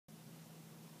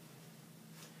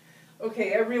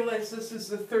Okay, I realize this is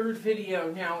the third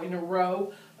video now in a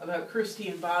row about Christy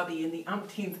and Bobby, and the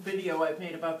umpteenth video I've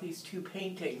made about these two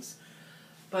paintings.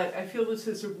 But I feel this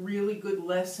is a really good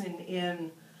lesson in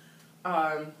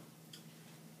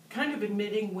kind of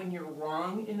admitting when you're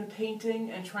wrong in a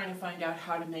painting and trying to find out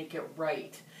how to make it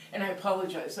right. And I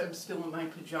apologize, I'm still in my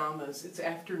pajamas. It's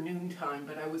afternoon time,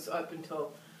 but I was up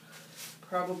until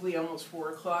probably almost 4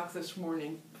 o'clock this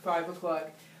morning, 5 o'clock,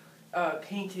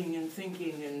 painting and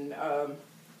thinking and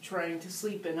trying to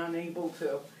sleep and unable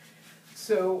to.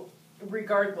 So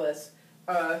regardless,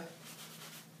 I've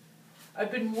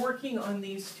been working on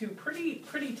these two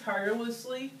pretty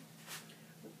tirelessly,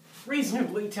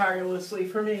 reasonably tirelessly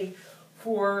for me,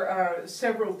 for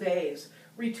several days,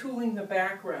 retooling the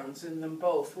backgrounds in them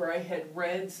both, where I had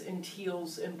reds and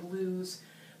teals and blues,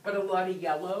 but a lot of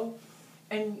yellow.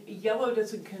 And yellow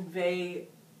doesn't convey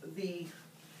the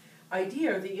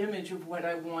idea or the image of what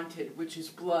I wanted, which is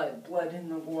blood in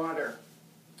the water,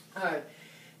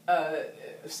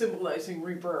 symbolizing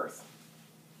rebirth.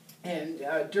 And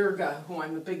Durga, who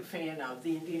I'm a big fan of,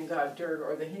 the Indian god Durga,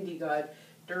 or the Hindi god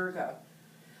Durga.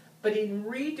 But in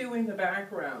redoing the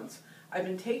backgrounds, I've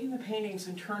been taking the paintings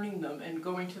and turning them and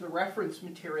going to the reference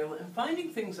material and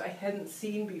finding things I hadn't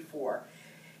seen before.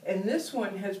 And this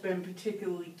one has been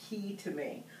particularly key to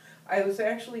me. I was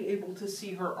actually able to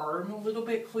see her arm a little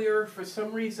bit clearer. For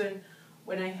some reason,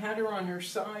 when I had her on her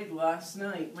side last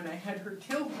night, when I had her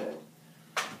tilted,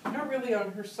 not really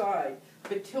on her side,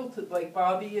 but tilted like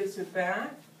Bobby is at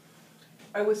back,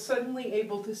 I was suddenly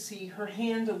able to see her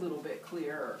hand a little bit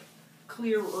clearer.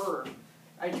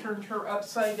 I turned her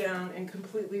upside down and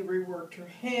completely reworked her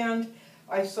hand.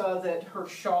 I saw that her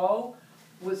shawl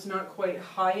was not quite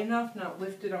high enough, not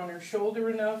lifted on her shoulder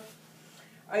enough.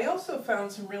 I also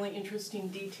found some really interesting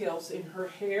details in her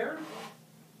hair.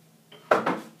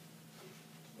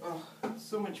 Oh,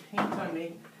 so much paint on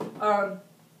me.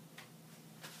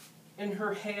 In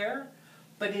her hair,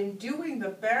 but in doing the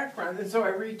background, and so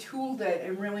I retooled it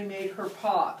and really made her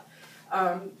pop.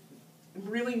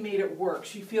 Really made it work.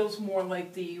 She feels more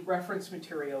like the reference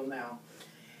material now.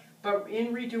 But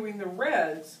in redoing the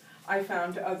reds, I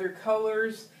found other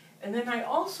colors, and then I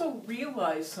also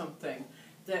realized something,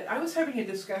 that I was having a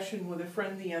discussion with a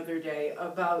friend the other day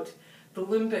about the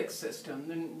limbic system,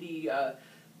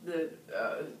 the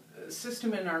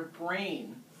system in our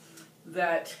brain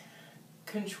that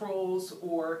controls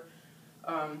or,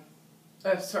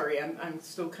 sorry, I'm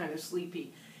still kind of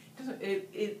sleepy.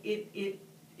 It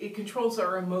controls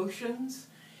our emotions,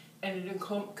 and it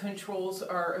controls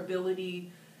our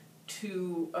ability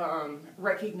to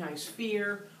recognize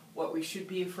fear, what we should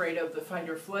be afraid of, the fight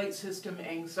or flight system,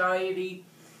 anxiety,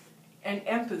 and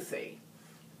empathy,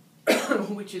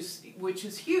 which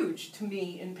is huge to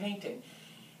me in painting.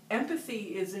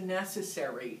 Empathy is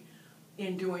necessary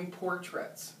in doing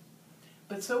portraits,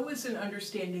 but so is in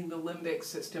understanding the limbic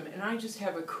system. And I just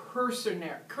have a cursory,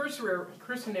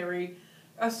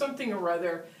 something or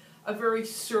other, a very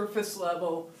surface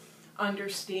level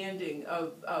understanding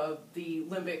of the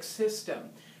limbic system.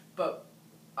 But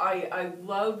I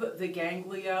love the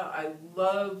ganglia, I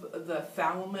love the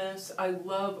thalamus, I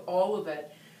love all of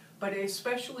it, but I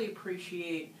especially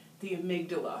appreciate the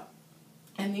amygdala.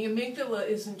 And the amygdala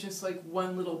isn't just like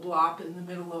one little blob in the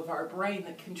middle of our brain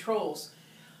that controls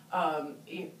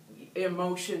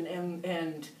emotion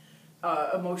and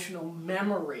emotional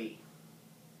memory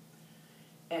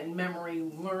and memory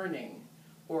learning,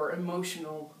 or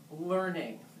emotional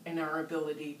learning, and our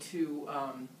ability to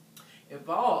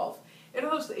evolve. It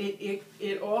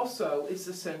also is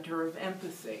the center of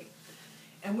empathy.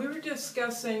 And we were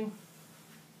discussing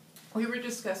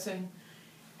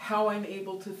how I'm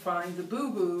able to find the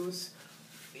boo-boos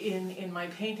in my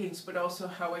paintings, but also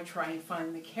how I try and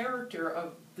find the character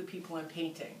of the people I'm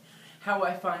painting, how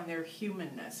I find their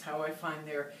humanness, how I find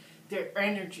their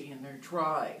energy and their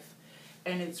drive.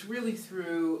 And it's really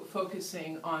through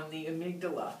focusing on the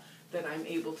amygdala that I'm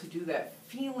able to do that.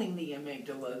 Feeling the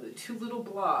amygdala, the two little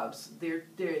blobs.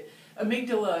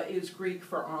 Amygdala is Greek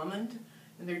for almond,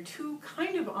 and they're two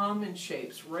kind of almond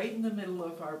shapes right in the middle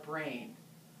of our brain.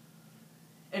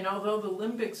 And although the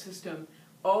limbic system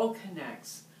all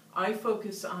connects, I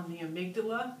focus on the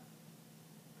amygdala.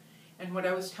 And what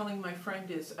I was telling my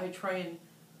friend is I try and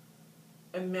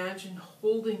imagine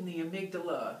holding the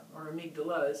amygdala, or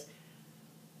amygdalas,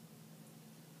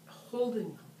 holding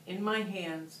them in my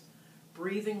hands,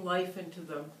 breathing life into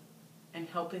them, and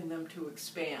helping them to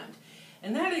expand.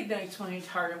 And that ignites my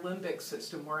entire limbic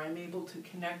system, where I'm able to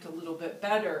connect a little bit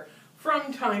better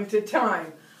from time to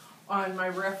time on my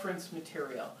reference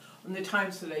material. And the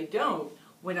times that I don't,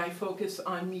 when I focus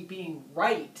on me being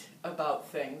right about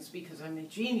things, because I'm a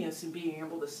genius in being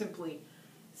able to simply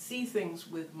see things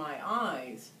with my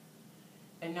eyes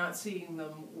and not seeing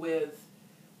them with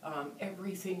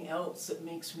everything else that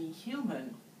makes me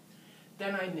human,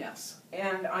 then I miss.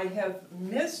 And I have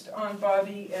missed on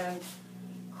Bobby and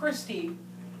Christy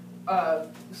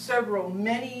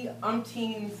many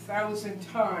umpteen thousand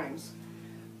times.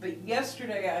 But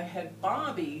yesterday I had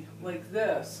Bobby like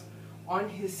this on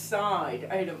his side.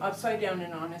 I had him upside down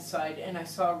and on his side, and I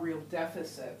saw real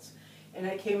deficits. And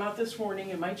I came out this morning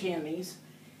in my jammies,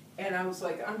 and I was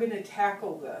like, I'm going to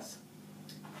tackle this.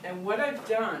 And what I've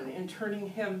done in turning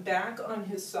him back on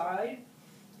his side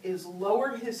is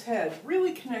lower his head,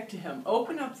 really connect to him,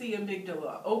 open up the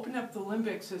amygdala, open up the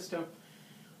limbic system,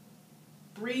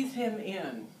 breathe him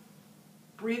in,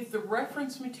 breathe the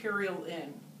reference material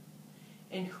in,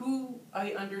 and who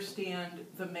I understand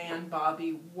the man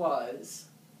Bobby was,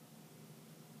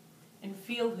 and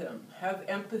feel him, have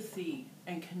empathy,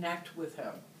 and connect with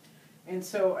him. And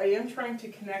so I am trying to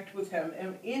connect with him,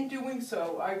 and in doing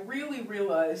so, I really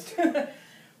realized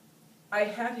I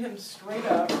had him straight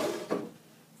up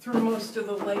through most of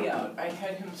the layout. I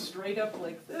had him straight up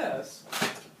like this.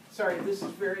 Sorry, this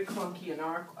is very clunky and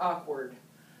awkward.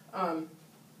 Oh,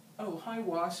 hi,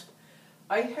 Wasp.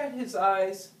 I had his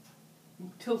eyes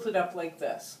tilted up like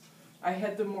this. I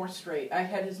had them more straight. I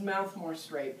had his mouth more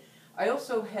straight. I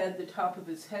also had the top of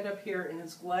his head up here and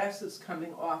his glasses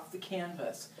coming off the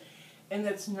canvas. And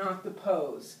that's not the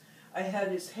pose. I had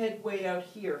his head way out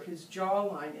here. His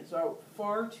jawline is out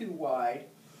far too wide.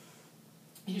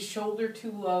 His shoulder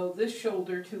too low, this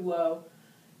shoulder too low.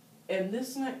 And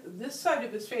this side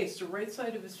of his face, the right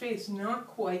side of his face, not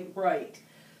quite right.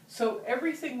 So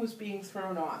everything was being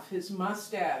thrown off. His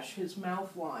mustache, his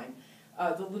mouth line,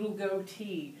 the little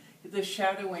goatee, the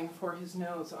shadowing for his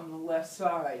nose on the left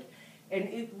side. And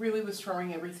it really was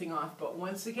throwing everything off. But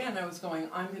once again, I was going,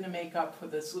 I'm going to make up for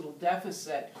this little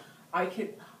deficit. I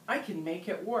can make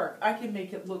it work. I can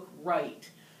make it look right.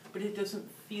 But it doesn't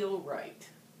feel right.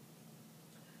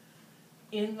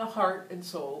 In the heart and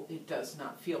soul, it does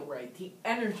not feel right. The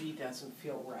energy doesn't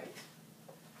feel right.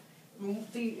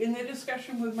 In the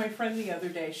discussion with my friend the other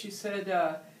day, she said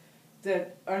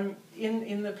that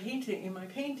in my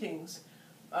paintings,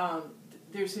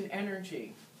 there's an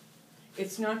energy.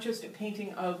 It's not just a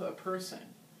painting of a person.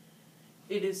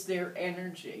 It is their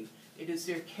energy. It is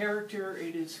their character.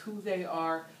 It is who they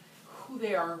are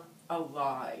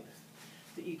alive.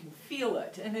 That you can feel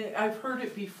it. And I've heard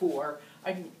it before.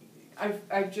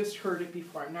 I've just heard it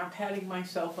before. I'm not patting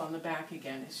myself on the back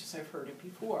again. It's just I've heard it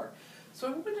before. So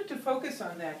I wanted to focus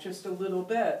on that just a little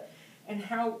bit and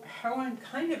how I'm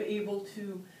kind of able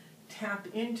to tap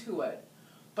into it.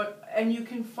 And you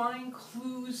can find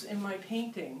clues in my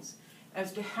paintings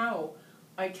as to how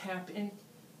I tap in.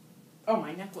 Oh,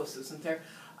 my necklace isn't there.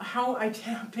 How I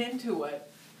tap into it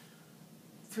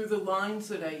through the lines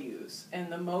that I use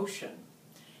and the motion.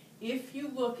 If you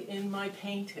look in my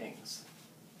paintings,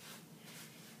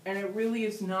 and it really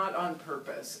is not on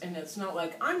purpose, and it's not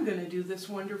like I'm going to do this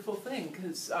wonderful thing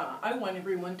because I want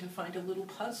everyone to find a little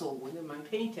puzzle within my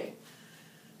painting.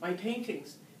 My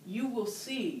paintings, you will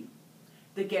see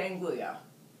the ganglia.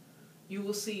 You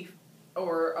will see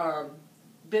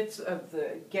bits of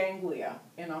the ganglia,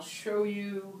 and I'll show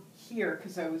you here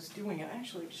because I was doing it.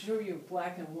 Actually, show you in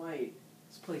black and white.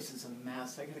 This place is a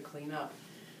mess. I got to clean up.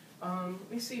 Let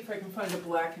me see if I can find a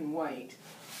black and white.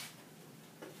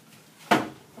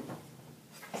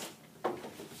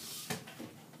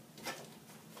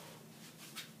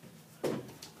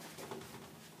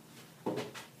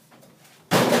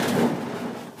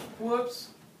 Whoops.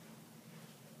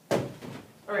 All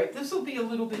right, this will be a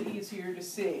little bit easier to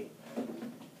see.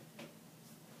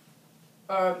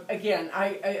 Again,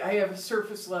 I have a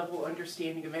surface level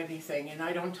understanding of anything, and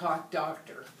I don't talk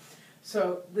doctor.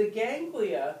 So the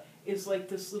ganglia is like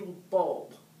this little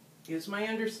bulb, is my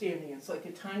understanding. It's like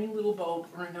a tiny little bulb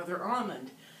or another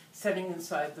almond setting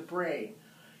inside the brain.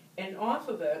 And off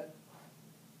of it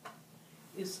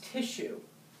is tissue.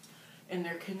 And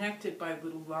they're connected by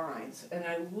little lines. And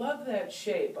I love that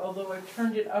shape, although I've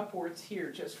turned it upwards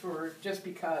here just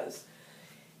because.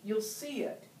 You'll see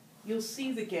it. You'll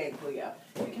see the ganglia.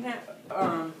 You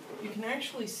can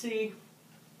actually see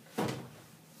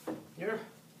your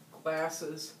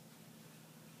glasses.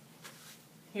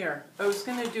 Here, I was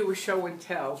going to do a show and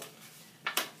tell.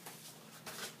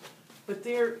 But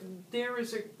there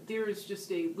is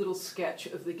just a little sketch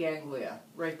of the ganglia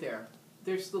right there.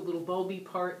 There's the little bulby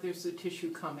part, there's the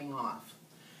tissue coming off.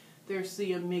 there's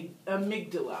the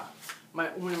amygdala,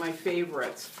 one of my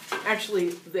favorites. Actually,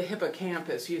 the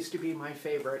hippocampus used to be my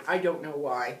favorite. I don't know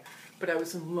why, but I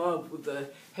was in love with the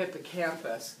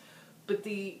hippocampus. But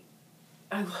the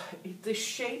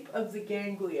shape of the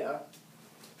ganglia,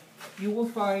 you will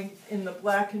find in the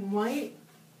black and white.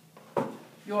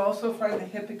 You'll also find the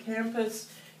hippocampus.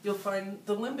 You'll find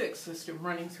the limbic system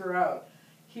running throughout.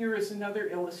 Here is another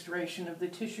illustration of the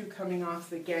tissue coming off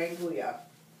the ganglia.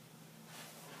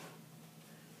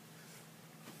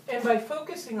 And by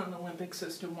focusing on the limbic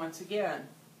system once again,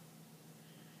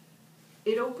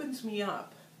 it opens me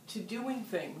up to doing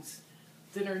things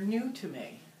that are new to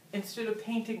me. Instead of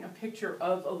painting a picture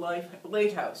of a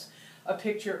lighthouse, a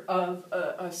picture of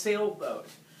a sailboat,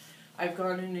 I've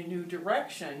gone in a new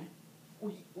direction.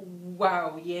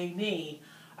 Wow, yay me.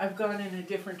 I've gone in a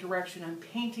different direction. I'm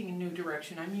painting a new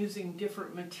direction. I'm using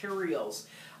different materials.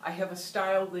 I have a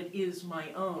style that is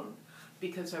my own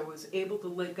because I was able to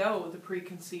let go of the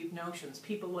preconceived notions.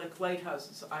 People like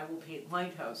lighthouses. I will paint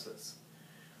lighthouses.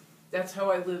 That's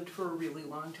how I lived for a really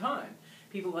long time.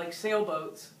 People like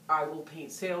sailboats. I will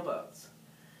paint sailboats.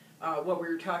 What we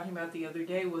were talking about the other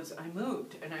day was I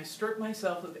moved and I stripped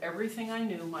myself of everything I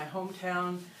knew, my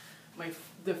hometown,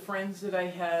 the friends that I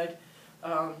had,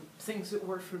 things that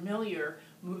were familiar,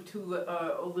 moved to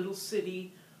a little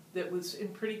city that was in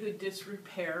pretty good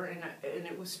disrepair, and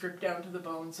it was stripped down to the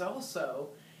bones also.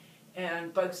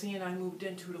 And Bugsy and I moved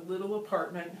into a little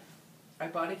apartment. I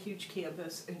bought a huge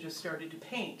canvas and just started to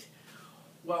paint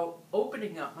while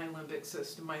opening up my limbic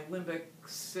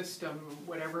system,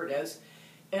 whatever it is,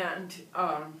 and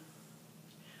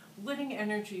letting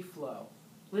energy flow,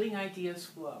 letting ideas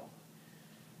flow.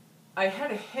 I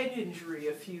had a head injury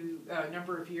a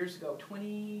number of years ago,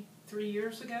 23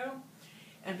 years ago,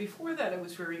 and before that I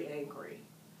was very angry.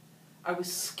 I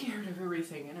was scared of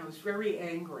everything, and I was very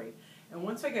angry. And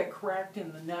once I got cracked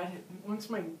in the nut, once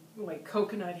my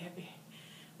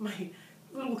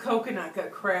little coconut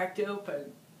got cracked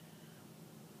open,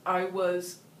 I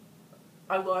lost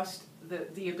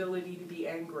the ability to be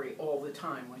angry all the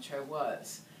time, which I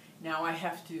was. Now I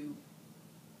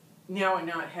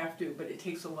not have to, but it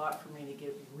takes a lot for me to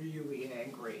get really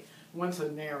angry. Once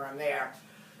I'm there, I'm there.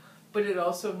 But it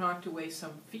also knocked away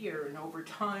some fear, and over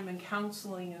time and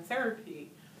counseling and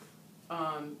therapy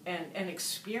and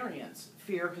experience,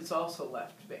 fear has also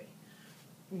left me.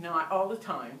 Not all the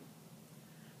time,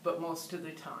 but most of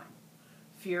the time.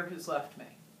 Fear has left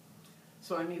me.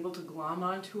 So I'm able to glom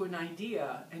onto an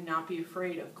idea and not be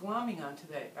afraid of glomming onto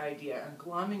that idea and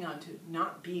glomming onto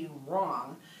not being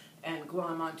wrong and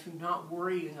glom onto not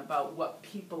worrying about what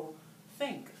people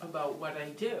think about what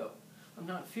I do. I'm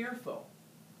not fearful.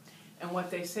 And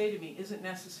what they say to me isn't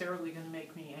necessarily going to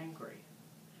make me angry.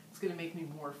 It's going to make me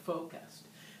more focused,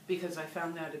 because I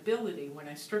found that ability when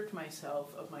I stripped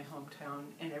myself of my hometown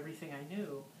and everything I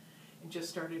knew and just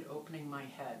started opening my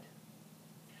head.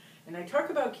 And I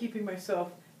talk about keeping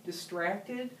myself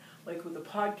distracted, like with a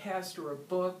podcast or a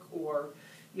book or,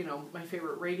 my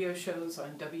favorite radio shows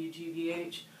on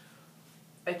WGVH.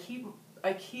 I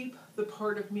keep the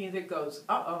part of me that goes,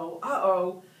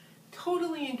 uh-oh,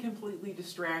 totally and completely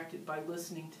distracted by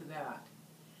listening to that.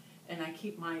 And I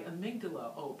keep my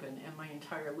amygdala open and my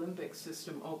entire limbic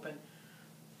system open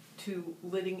to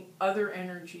letting other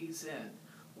energies in,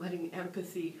 letting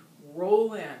empathy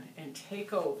roll in and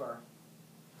take over,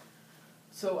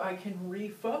 so I can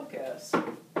refocus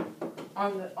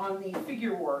on the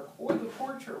figure work or the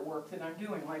portrait work that I'm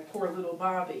doing, like poor little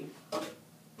Bobby.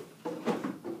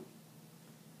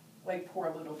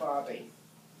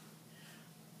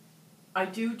 I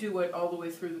do it all the way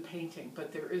through the painting,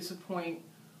 but there is a point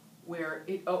where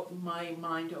my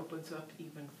mind opens up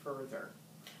even further.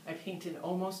 I paint in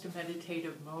almost a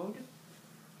meditative mode.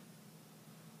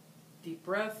 Deep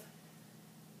breath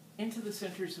into the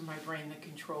centers of my brain that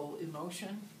control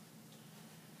emotion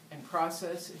and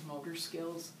process and motor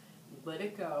skills. Let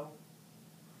it go.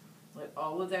 Let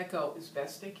all of that go as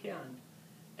best I can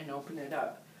and open it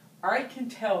up. I can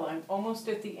tell I'm almost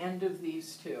at the end of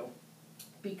these two,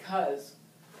 because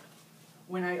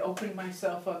when I opened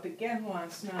myself up again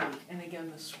last night and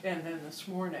then this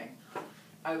morning,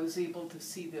 I was able to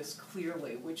see this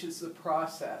clearly, which is the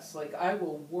process. Like, I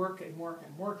will work and work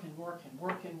and work and work and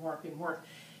work and work and work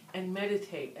and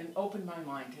meditate and open my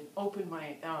mind and open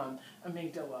my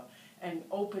amygdala and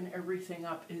open everything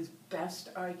up as best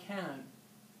I can.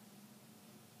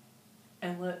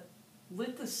 And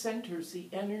let the centers, the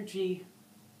energy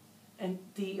and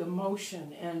the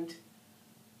emotion and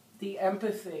the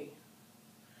empathy,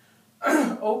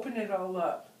 open it all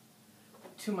up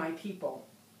to my people,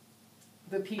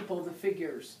 the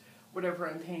figures, whatever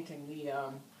I'm painting,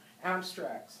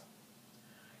 abstracts.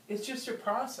 It's just a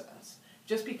process.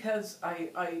 Just because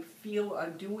I feel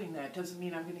I'm doing that doesn't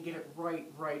mean I'm going to get it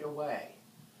right away.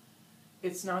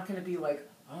 It's not going to be like,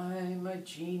 I'm a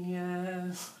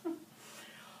genius.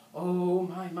 Oh,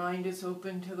 my mind is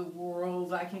open to the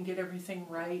world. I can get everything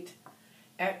right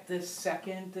at this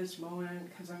second, this moment,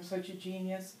 because I'm such a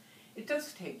genius. It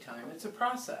does take time. It's a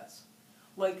process.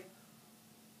 Like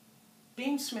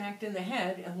being smacked in the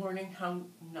head and learning how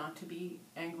not to be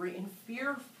angry and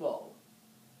fearful.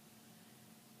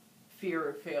 Fear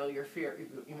of failure, fear,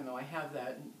 even though I have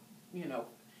that, you know,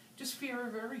 just fear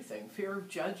of everything. Fear of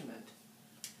judgment.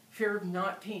 Fear of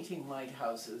not painting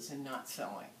lighthouses and not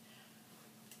selling.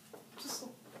 Just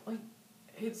like,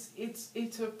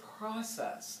 it's a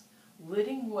process.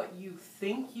 Letting what you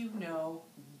think you know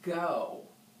go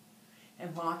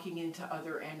and locking into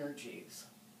other energies.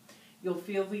 You'll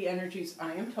feel the energies,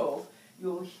 I am told,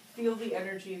 you'll feel the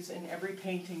energies in every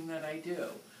painting that I do,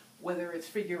 whether it's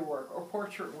figure work or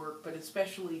portrait work, but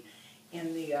especially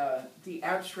in the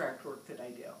abstract work that I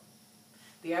do.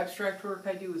 The abstract work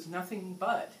I do is nothing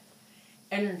but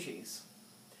energies.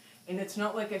 And it's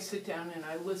not like I sit down and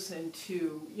I listen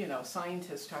to, you know,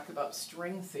 scientists talk about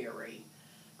string theory.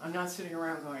 I'm not sitting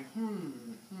around going,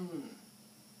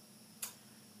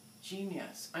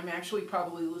 genius. I'm actually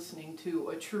probably listening to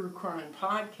a true crime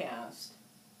podcast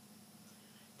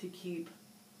to keep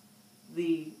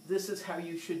the this is how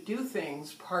you should do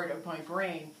things part of my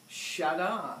brain shut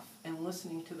off and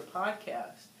listening to the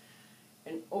podcast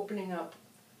and opening up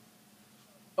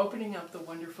the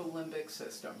wonderful limbic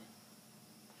system.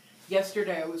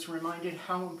 Yesterday I was reminded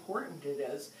how important it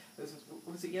is.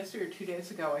 Was it yesterday or 2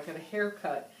 days ago? I got a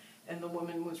haircut and the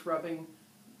woman was rubbing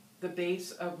the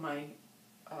base of my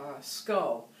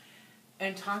skull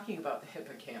and talking about the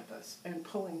hippocampus and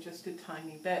pulling just a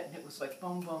tiny bit, and it was like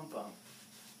boom, boom, boom.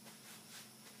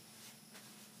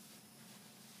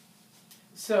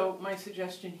 So my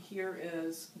suggestion here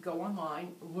is go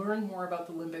online, learn more about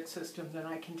the limbic system than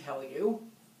I can tell you.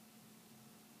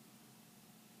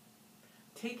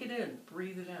 Take it in,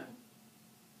 breathe it in.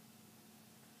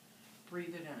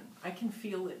 Breathe it in. I can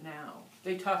feel it now.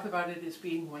 They talk about it as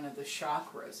being one of the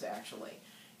chakras, actually.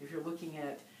 If you're looking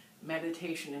at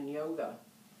meditation and yoga,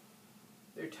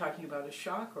 they're talking about a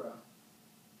chakra,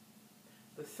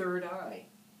 the third eye.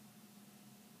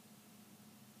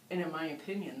 And in my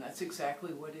opinion, that's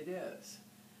exactly what it is.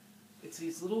 It's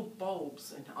these little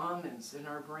bulbs and almonds in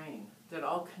our brain that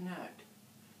all connect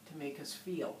to make us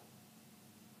feel.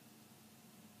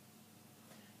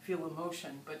 Feel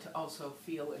emotion, but to also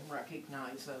feel and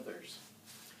recognize others.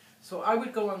 So I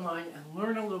would go online and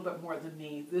learn a little bit more than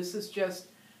me. This is just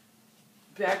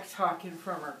Beck talking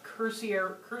from our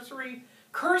cursory,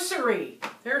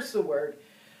 there's the word,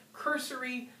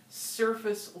 cursory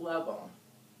surface level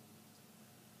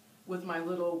with my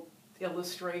little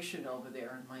illustration over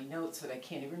there and my notes that I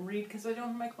can't even read because I don't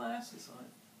have my glasses on.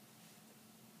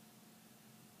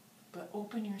 But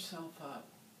open yourself up.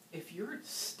 If you're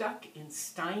stuck and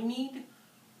stymied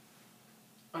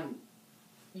on,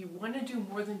 you want to do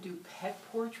more than do pet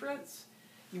portraits,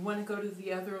 you want to go to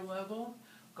the other level,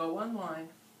 go online,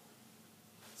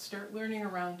 start learning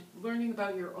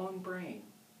about your own brain.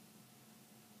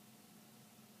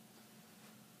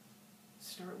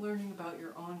 Start learning about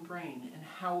your own brain and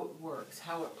how it works,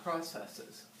 how it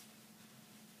processes.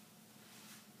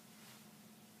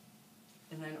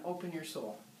 And then open your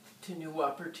soul to new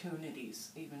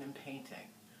opportunities, even in painting.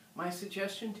 My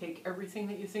suggestion, take everything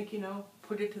that you think you know,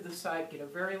 put it to the side, get a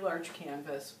very large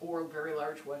canvas or a very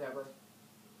large whatever.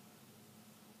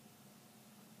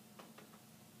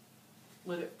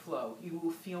 Let it flow. You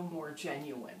will feel more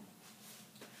genuine.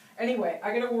 Anyway,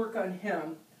 I got to work on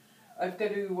him. I've got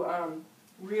to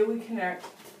really connect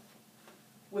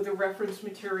with the reference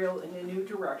material in a new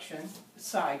direction,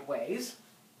 sideways.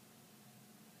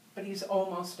 But he's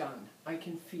almost done. I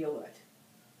can feel it.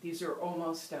 These are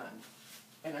almost done.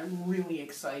 And I'm really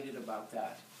excited about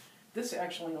that. This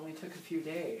actually only took a few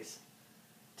days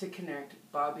to connect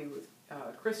Bobby with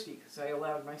Christy because I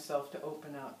allowed myself to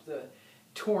open up. The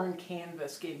torn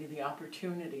canvas gave me the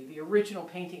opportunity. The original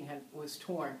painting was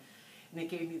torn, and it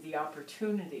gave me the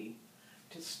opportunity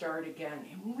to start again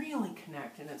and really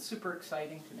connect, and it's super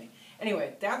exciting to me.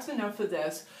 Anyway, that's enough of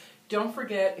this. Don't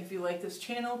forget, if you like this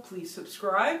channel, please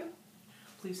subscribe.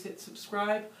 Please hit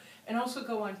subscribe. And also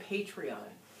go on Patreon.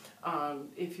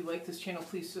 If you like this channel,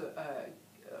 please,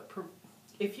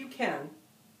 if you can,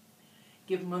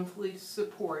 give monthly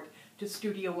support to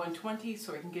Studio 120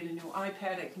 so I can get a new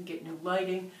iPad, I can get new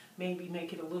lighting, maybe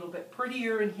make it a little bit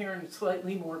prettier in here and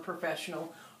slightly more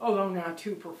professional, although not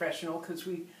too professional because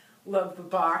we love the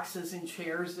boxes and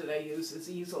chairs that I use as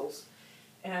easels.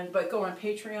 But go on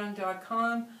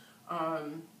patreon.com,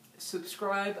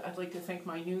 subscribe. I'd like to thank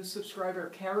my new subscriber,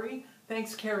 Carrie.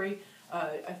 Thanks, Carrie.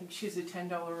 I think she's a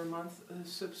 $10 a month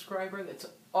subscriber. That's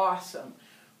awesome.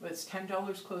 It's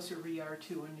 $10 closer we are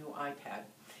to a new iPad.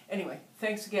 Anyway,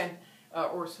 thanks again,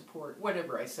 or support,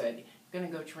 whatever I said. I'm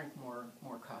going to go drink more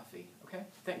coffee, okay?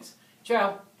 Thanks.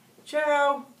 Ciao.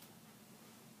 Ciao.